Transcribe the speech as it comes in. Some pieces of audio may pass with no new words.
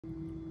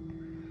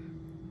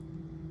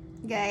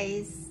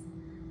Guys,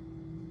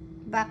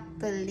 back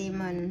to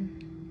lemon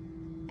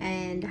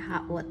and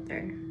hot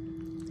water.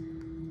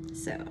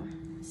 So,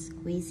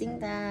 squeezing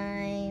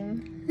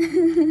time.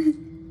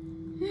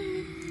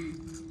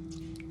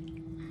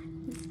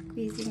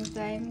 Squeezing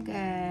time,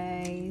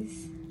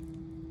 guys.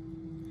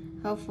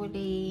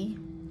 Hopefully,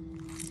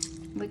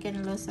 we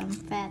can lose some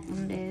fat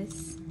on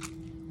this.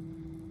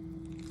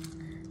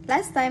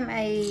 Last time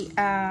I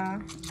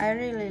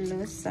really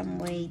lose some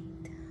weight.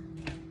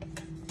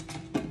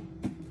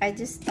 I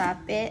just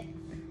stop it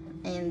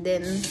and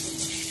then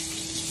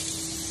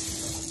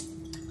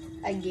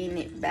I gain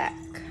it back.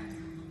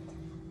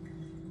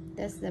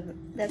 That's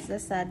the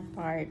sad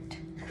part.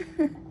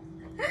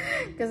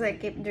 Because I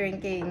keep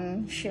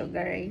drinking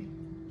sugary.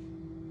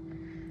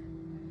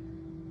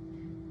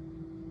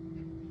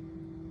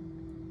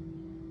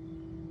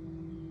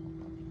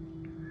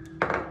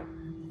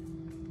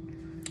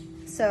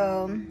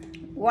 So,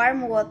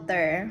 warm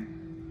water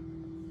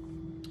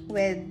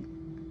with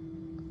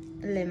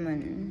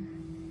lemon.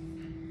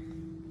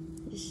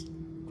 Just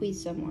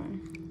squeeze some more.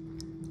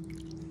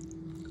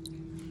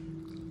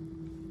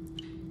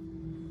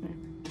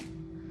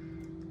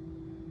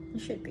 It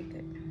should be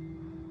good.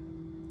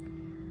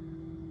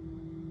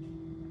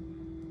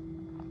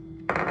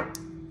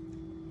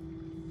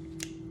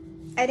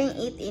 I didn't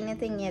eat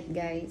anything yet,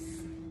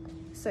 guys.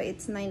 So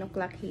it's 9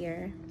 o'clock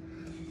here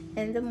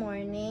in the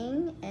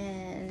morning,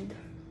 and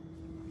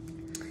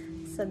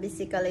so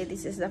basically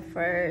this is the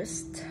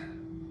first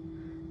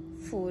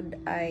food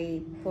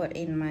I put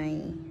in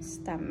my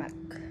stomach.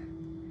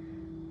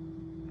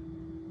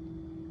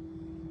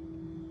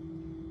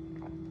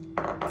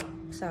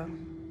 So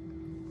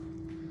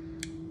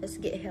let's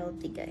get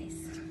healthy,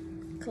 guys.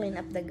 Clean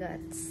up the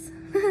guts.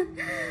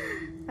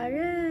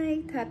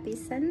 Alright, happy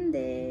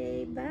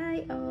Sunday.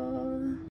 Bye all.